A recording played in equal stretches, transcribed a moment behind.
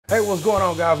Hey, what's going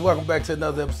on, guys? Welcome back to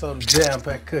another episode of Jam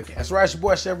Pack Cooking. That's right, it's your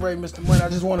boy Chef Ray, Mr. Money. I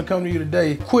just want to come to you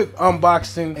today, quick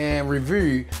unboxing and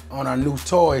review on our new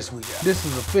toys we got. This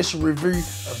is official review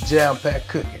of Jam Pack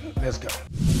Cooking. Let's go.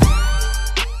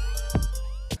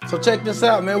 So check this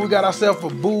out, man. We got ourselves a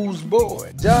booze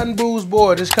board. John Booze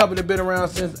Board. This company been around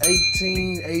since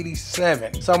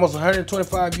 1887. It's almost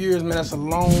 125 years, man. That's a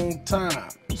long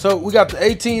time. So we got the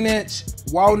 18-inch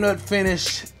walnut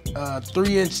finish,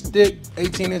 3-inch thick,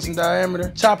 18-inch in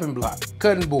diameter chopping block,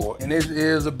 cutting board, and this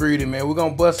is a beauty, man. We're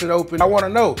gonna bust it open. I want to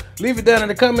know. Leave it down in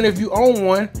the comment if you own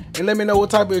one, and let me know what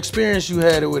type of experience you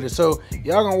had with it. So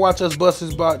y'all gonna watch us bust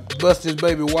this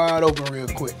baby wide open real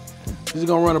quick. Just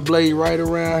gonna run a blade right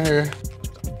around here,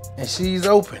 and she's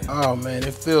open. Oh man,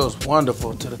 it feels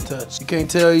wonderful to the touch. You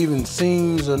can't tell even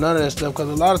seams or none of that stuff, because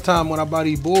a lot of time when I buy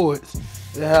these boards,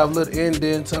 they have little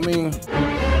indents. I mean,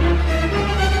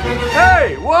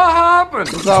 hey, what happened?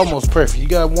 It's almost perfect. You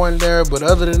got one there, but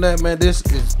other than that, man, this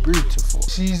is beautiful.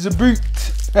 She's a beaut.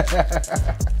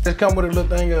 Just come with a little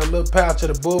thing, a little pouch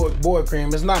of the board cream.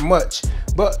 It's not much,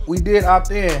 but we did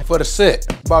opt in for the set.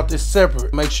 Bought this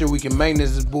separate. Make sure we can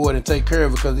maintenance this board and take care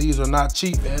of it, because these are not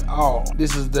cheap at all.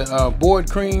 This is the board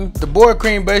cream. The board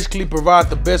cream basically provides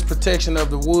the best protection of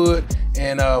the wood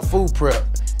and food prep.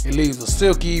 It leaves a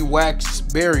silky wax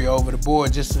barrier over the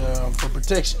board just for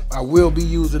protection. I will be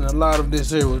using a lot of this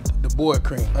here with the board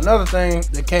cream. Another thing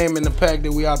that came in the pack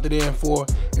that we opted in for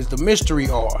is the mystery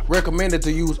R. Recommended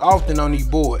to use often on these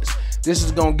boards. This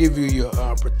is gonna give you your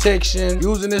protection.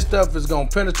 Using this stuff is gonna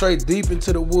penetrate deep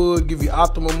into the wood, give you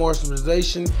optimal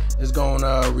moisturization. It's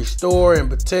gonna restore and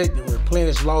protect and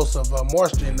replenish loss of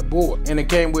moisture in the board. And it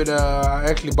came with, I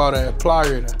actually bought a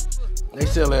plier. They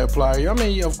sell air plier. I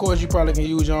mean, of course, you probably can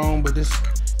use your own, but this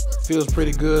feels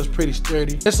pretty good. It's pretty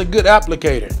sturdy. It's a good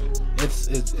applicator. It's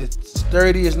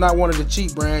sturdy. It's not one of the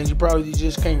cheap brands. You probably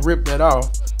just can't rip that off.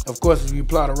 Of course, if you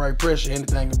apply the right pressure,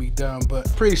 anything can be done, but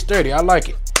pretty sturdy. I like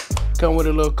it. Come with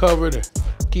a little cover to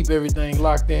keep everything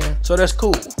locked in. So that's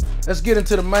cool. Let's get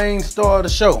into the main star of the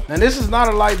show. And this is not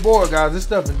a light board, guys.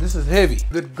 This is heavy.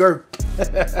 Good girth.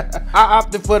 I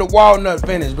opted for the walnut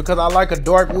finish because I like a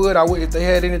dark wood. If they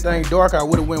had anything dark, I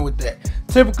would have went with that.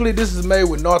 Typically, this is made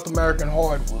with North American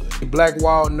hardwood. Black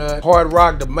walnut, hard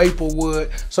rock, the maple wood.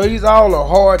 So these all are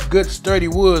hard, good, sturdy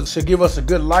woods. Should give us a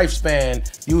good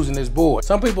lifespan using this board.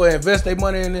 Some people invest their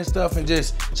money in this stuff and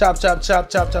just chop,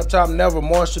 never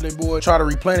moisture their board, try to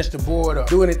replenish the board or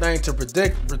do anything to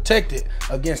protect it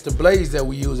against the blades that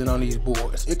we're using on these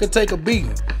boards. It could take a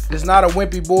beating. It's not a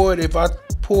wimpy board. If I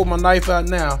pull my knife out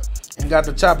now and got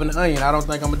to chopping the onion, I don't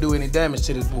think I'm gonna do any damage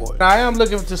to this board. Now, I am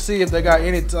looking to see if they got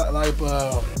any type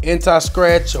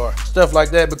anti-scratch or stuff like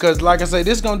that, because like I say,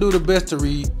 this is gonna do the best to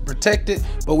protect it,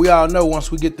 but we all know once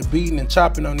we get the beating and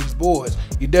chopping on these boards,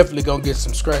 you're definitely gonna get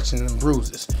some scratching and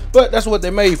bruises. But that's what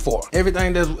they're made for.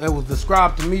 Everything that was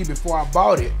described to me before I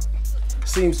bought it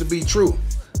seems to be true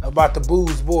about the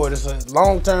Booze board. It's a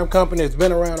long-term company. It's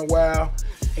been around a while.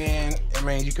 And I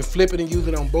mean, you can flip it and use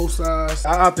it on both sides.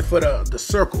 I opted for the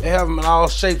circle. They have them in all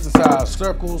shapes and sizes,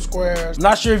 circles, squares.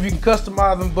 Not sure if you can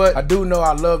customize them, but I do know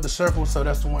I love the circle, so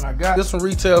that's the one I got. This one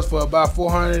retails for about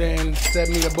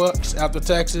 470 bucks after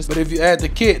taxes. But if you add the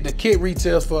kit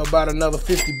retails for about another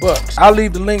 50 bucks. I'll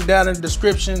leave the link down in the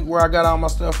description where I got all my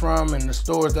stuff from and the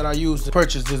stores that I use to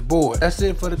purchase this board. That's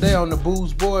it for today on the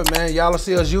Booze board, man. Y'all will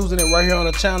see us using it right here on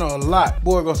the channel a lot.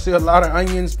 Board gonna see a lot of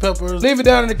onions, peppers. Leave it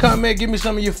down in the comment. Give me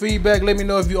some of your feedback. Let me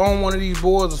know if you own one of these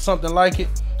boards or something like it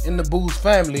in the Booze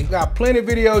family. Got plenty of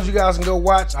videos you guys can go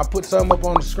watch. I put some up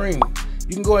on the screen.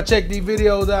 You can go and check these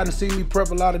videos out and see me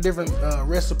prep a lot of different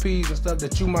recipes and stuff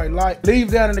that you might like. Leave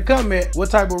down in the comment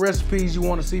what type of recipes you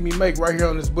want to see me make right here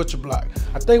on this butcher block.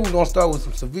 I think we're gonna start with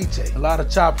some ceviche. A lot of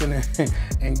chopping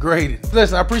and grating.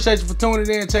 Listen, I appreciate you for tuning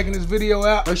in and checking this video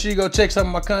out. Make sure you go check some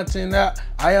of my content out.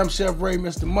 I am Chef Ray,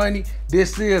 Mr. Money.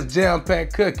 This is Jam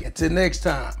Pack Cooking. Until next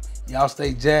time, y'all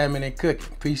stay jamming and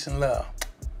cooking. Peace and love.